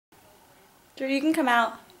Drew, you can come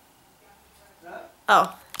out.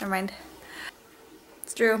 Oh, never mind.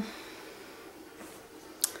 It's Drew.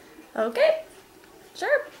 Okay,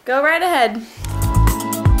 sure, go right ahead.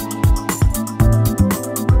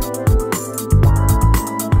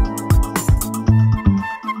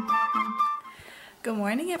 Good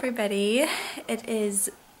morning, everybody. It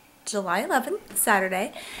is July 11th,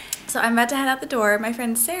 Saturday. So I'm about to head out the door. My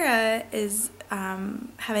friend Sarah is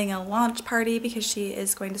having a launch party because she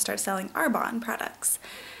is going to start selling Arbonne products.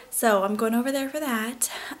 So I'm going over there for that.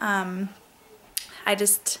 I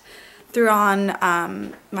just threw on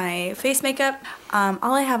my face makeup.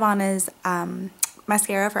 All I have on is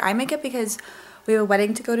mascara for eye makeup because we have a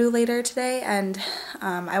wedding to go to later today, and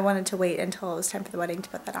I wanted to wait until it was time for the wedding to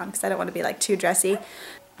put that on because I don't want to be like too dressy.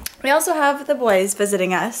 We also have the boys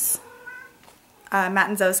visiting us, Matt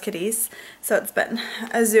and Zoe's kitties, so it's been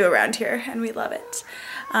a zoo around here and we love it.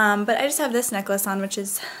 But I just have this necklace on, which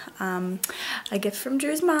is a gift from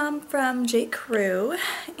Drew's mom from J. Crew,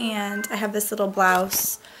 and I have this little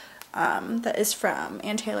blouse that is from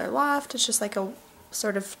Ann Taylor Loft. It's just like a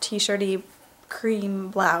sort of t-shirty cream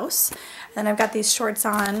blouse. And I've got these shorts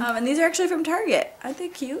on, and these are actually from Target. Aren't they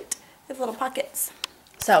cute? They have little pockets.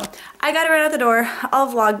 So I gotta run out the door. I'll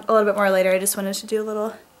vlog a little bit more later. I just wanted to do a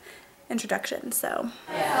little introduction, so.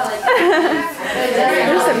 There's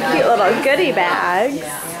some cute little goodie bags.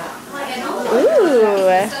 Ooh.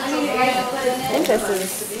 I think this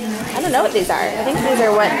is, I don't know what these are. I think these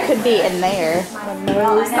are what could be in there.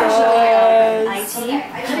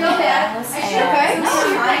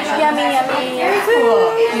 Yummy, yummy. Very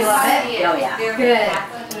cool. You love it? Oh yeah. Good.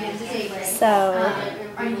 So,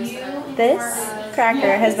 this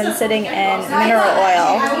cracker has been sitting in mineral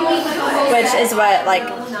oil, which is what like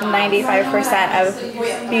 95%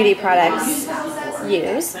 of beauty products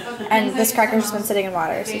use. And this cracker's just been sitting in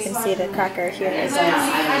water, so you can see the cracker here is like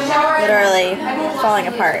literally falling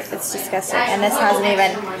apart. It's disgusting. And this hasn't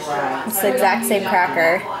even, it's the exact same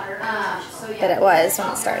cracker that it was when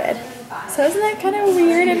it started. So isn't that kind of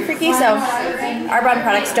weird and freaky? So Arbonne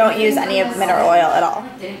products don't use any of mineral oil at all.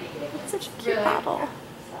 It's such a cute bottle.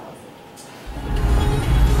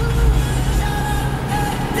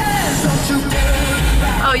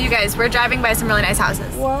 Oh, you guys, we're driving by some really nice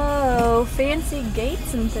houses. Whoa, fancy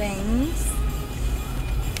gates and things.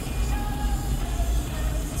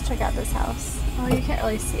 Let's check out this house. Oh, you can't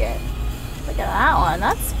really see it. Look at that one.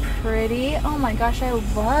 That's pretty. Oh my gosh, I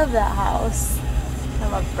love that house. I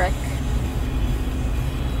love brick.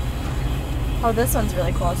 Oh, this one's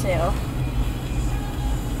really cool too.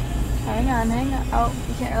 Hang on, hang on. Oh,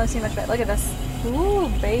 you can't really see much, but look at this. Ooh,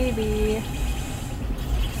 baby.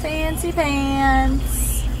 Fancy pants.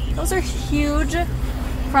 Those are huge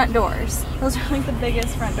front doors. Those are like the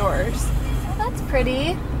biggest front doors. That's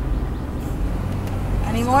pretty.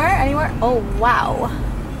 Any more? Any more? Oh, wow.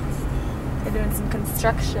 They're doing some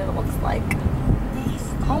construction, it looks like.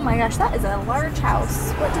 Oh my gosh, that is a large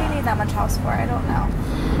house. What do you need that much house for? I don't know.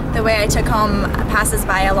 The way I took home passes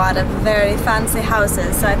by a lot of very fancy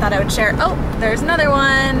houses, so I thought I would share. Oh, there's another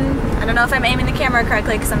one. I don't know if I'm aiming the camera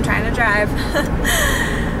correctly because I'm trying to drive.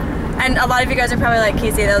 And a lot of you guys are probably like,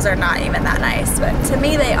 Casey, those are not even that nice, but to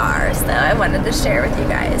me they are, so I wanted to share with you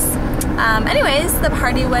guys. Anyways, the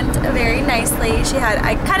party went very nicely.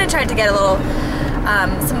 I kind of tried to get a little,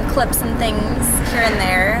 some clips and things here and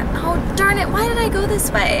there. Oh, darn it, why did I go this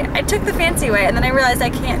way? I took the fancy way, and then I realized I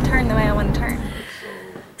can't turn the way I want to turn.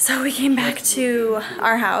 So we came back to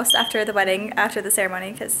our house after the wedding, after the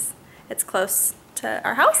ceremony, because it's close to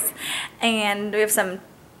our house. And we have some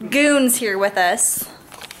goons here with us.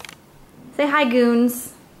 Say hi,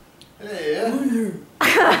 goons. Hey,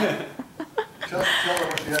 yeah. tell her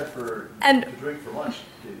what you had to drink for lunch,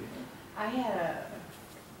 Katie. I had a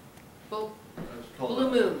Blue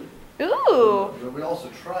Moon. Ooh. We also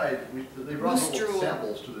tried, they brought little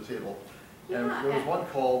samples to the table. And there was one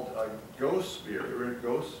called Ghost beer. You ever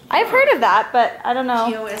Ghost? I've heard of that, but I don't know.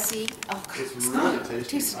 G-O-S-E. Oh, God. It's really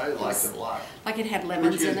tasty. I liked it a lot. Like it had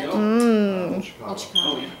lemons in it. Old Chicago.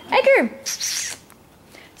 Oh, yeah. Hey, Drew.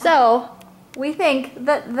 So, we think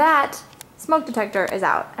that that smoke detector is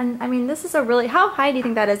out. And I mean, this is a really, how high do you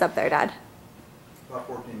think that is up there, Dad? About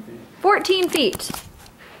 14 feet. 14 feet.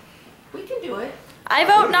 We can do it. I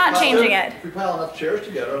vote not changing it. If we pile enough chairs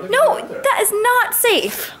together, I think No, we can get there. that is not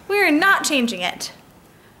safe. We are not changing it.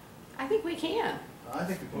 I think we can. I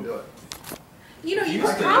think we can do it. You know, you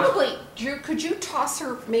could probably, Drew, could you toss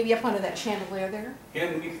her maybe up onto that chandelier there? Yeah,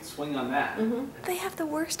 and we could swing on that. They have the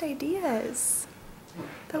worst ideas.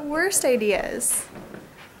 The worst ideas.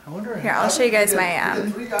 Here, I'll show you guys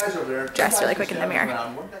my dress really quick in the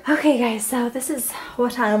mirror. Okay guys, so this is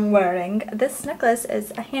what I'm wearing. This necklace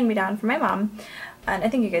is a hand-me-down from my mom, and I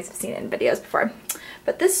think you guys have seen it in videos before.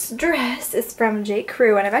 But this dress is from J.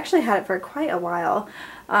 Crew, and I've actually had it for quite a while.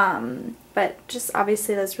 But just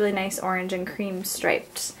obviously this really nice orange and cream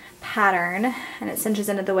striped pattern, and it cinches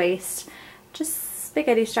into the waist. Just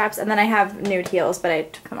spaghetti straps, and then I have nude heels, but I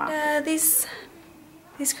took them off.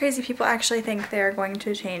 These crazy people actually think they're going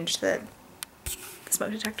to change the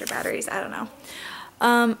smoke detector batteries. I don't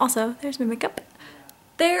know. Also, there's my makeup.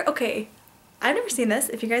 Okay, I've never seen this.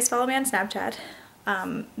 If you guys follow me on Snapchat,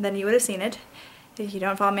 then you would have seen it. If you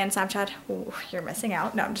don't follow me on Snapchat, ooh, you're missing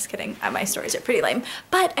out. No, I'm just kidding. My stories are pretty lame.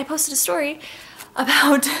 But I posted a story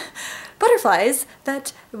about butterflies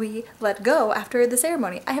that we let go after the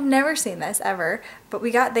ceremony. I have never seen this ever, but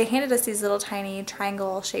they handed us these little tiny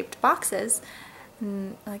triangle shaped boxes.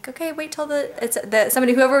 And like, okay, wait till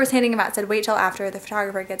whoever was handing them out said wait till after the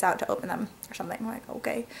photographer gets out to open them or something. I'm like,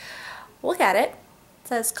 okay. Look at it. It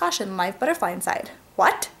says caution, live butterfly inside.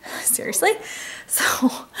 What? Seriously?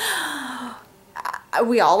 So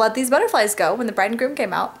we all let these butterflies go when the bride and groom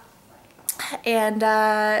came out. And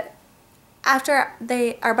after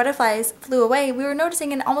our butterflies flew away, we were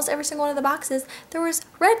noticing in almost every single one of the boxes there was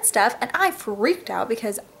red stuff, and I freaked out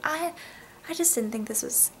because I just didn't think this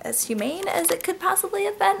was as humane as it could possibly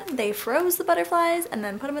have been. They froze the butterflies and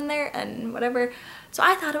then put them in there and whatever. So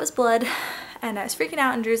I thought it was blood, and I was freaking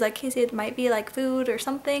out, and Drew's like, Casey, it might be like food or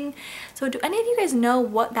something. So do any of you guys know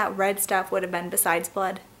what that red stuff would have been besides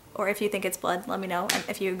blood? Or if you think it's blood, let me know. And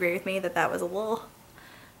if you agree with me that was a little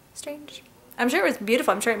strange. I'm sure it was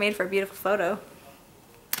beautiful. I'm sure it made for a beautiful photo.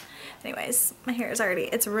 Anyways, my hair is already,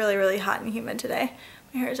 it's really, really hot and humid today.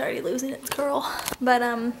 My hair is already losing its curl. But,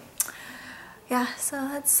 yeah, so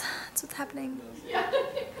that's what's happening.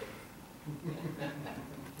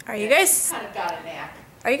 Are you guys? Kind of got a knack.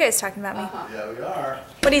 Are you guys talking about me? Yeah, we are.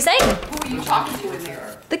 What are you saying? Who are you talking to in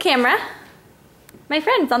there? The camera. My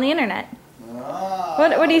friends on the internet.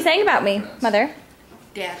 What are you saying about me, Mother?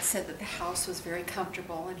 Dad said that the house was very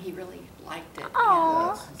comfortable and he really liked it.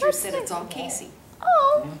 Oh, Drew said it's all Casey.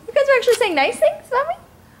 Oh, you guys were actually saying nice things about me?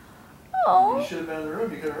 Oh. You should have been in the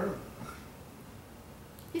room. You could have heard him.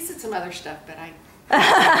 He said some other stuff, but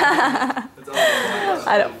It's all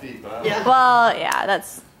I don't. feet, but Yeah. Well, yeah,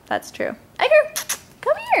 that's true. Edgar,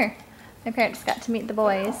 come here. My parents got to meet the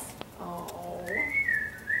boys. Oh.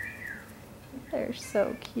 They're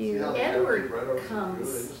so cute. Edward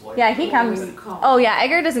comes. Yeah, he comes. When you call. Oh yeah,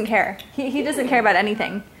 Edgar doesn't care. He doesn't care about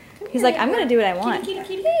anything. He's like, I'm gonna do what I want. Kitty,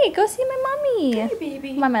 kitty, kitty. Hey, go see my mommy. Come here,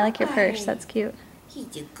 baby. Mom, I like your purse. Hi. That's cute.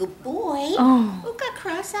 He's a good boy. Oh. Oh, got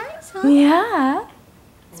cross eyes, huh? Yeah.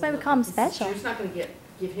 That's why we call him special. Drew's not going to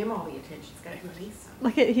give him all the attention. It's got to be Lisa.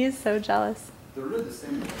 Look at, he's so jealous. they're really the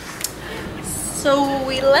same. So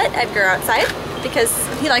we let Edgar outside because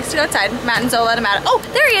he likes to go outside. Matt and Zoe let him out. Oh,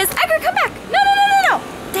 there he is. Edgar, come back. No.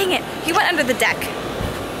 Dang it. He went under the deck.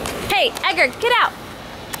 Hey, Edgar, get out.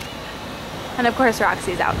 And of course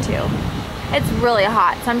Roxy's out too. It's really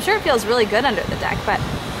hot, so I'm sure it feels really good under the deck, but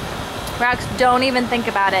Rox, don't even think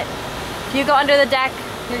about it. If you go under the deck,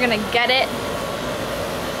 you're gonna get it.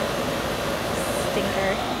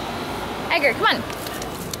 Stinker. Edgar, come on.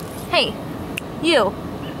 Hey, you.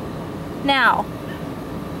 Now.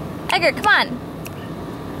 Edgar, come on.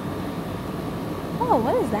 Oh,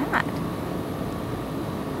 what is that?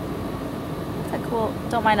 That's a cool,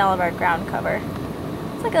 don't mind all of our ground cover.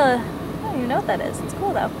 It's like a, I don't even know what that is. It's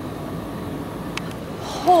cool though.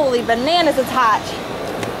 Holy bananas, it's hot.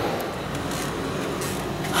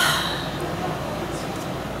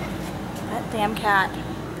 That damn cat.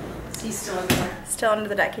 He's still in there. Still under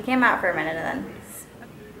the deck. He came out for a minute and then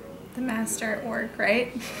the master at work,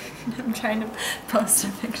 right? I'm trying to post a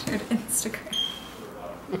picture to Instagram.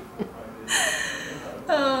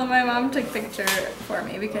 Oh, my mom took a picture for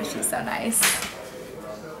me because she's so nice.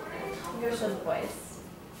 Here's those boys.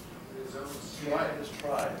 Just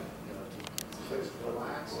try.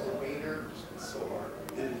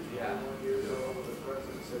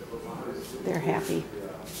 They're happy.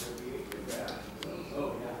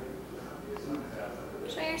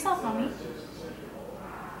 Show yourself, mommy.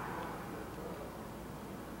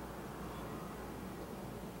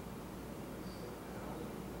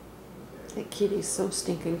 That kitty's so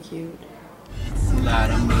stinking cute. Light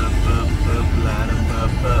 'em up, light 'em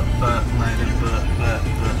up, light 'em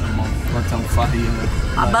up, what's on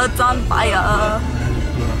fire? My butt's on fire.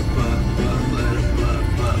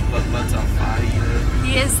 What's on fire?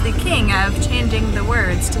 He is the king of changing the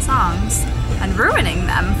words to songs and ruining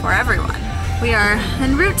them for everyone. We are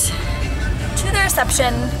en route to the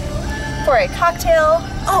reception for a cocktail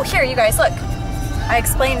Oh, here, you guys, look. I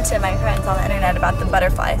explained to my friends on the internet about the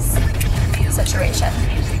butterflies situation.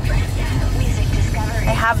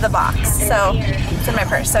 I have the box, so it's in my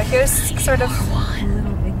purse. So here's sort of what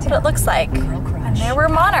it looks like. And there were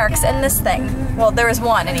monarchs in this thing. Well, there was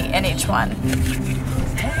one in each one.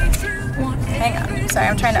 Hang on, sorry,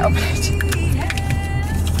 I'm trying to open it.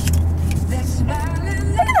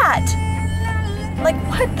 Look at that! Like,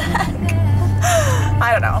 what the heck?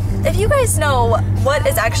 I don't know. If you guys know what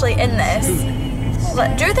is actually in this,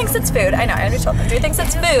 Drew thinks it's food. I know, I already told him. Drew thinks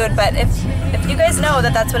it's food, but if you guys know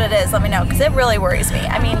that that's what it is, let me know, because it really worries me.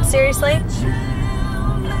 I mean, seriously?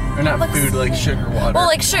 They're not food like sugar water. Well,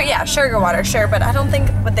 like, sure, yeah, sugar water, sure, but I don't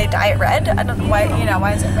think, would they dye it red? I don't know why, you know,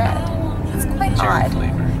 why is it red? It's quite odd.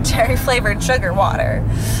 Flavored. Cherry flavored sugar water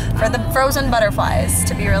for the frozen butterflies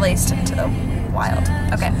to be released into the wild.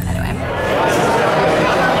 Okay, anyway.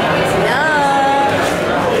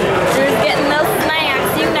 Drew's getting those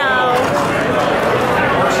snacks, you know.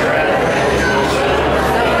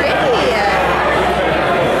 So pretty.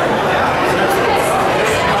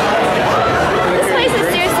 This place is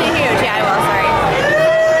seriously huge. Yeah, I will, sorry.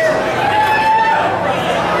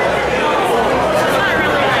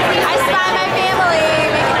 I spy my family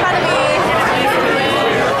making fun of me.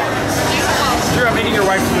 Drew, I'm making your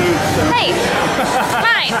wife food, so. Hey,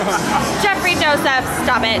 fine. Jeffrey Joseph,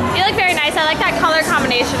 stop it. You look very nice. I like that color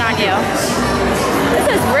combination on you. This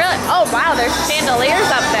is really, oh wow, there's chandeliers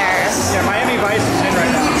up there. Yeah, Miami Vice is in right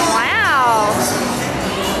now. Wow.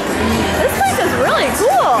 This place is really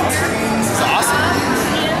cool. It's awesome.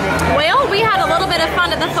 Well, we had a little bit of fun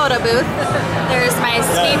at the photo booth. There's my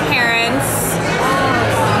sweet parents.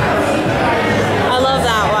 I love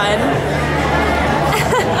that one.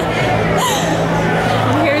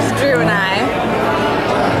 Here's Drew and I.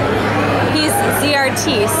 He's the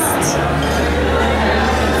artiste.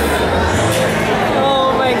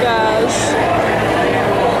 Oh my gosh.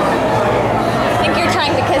 I think you're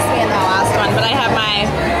trying to kiss me in that last one, but I have my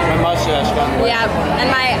My mustache done. yeah, and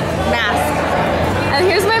my mask. And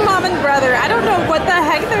here's my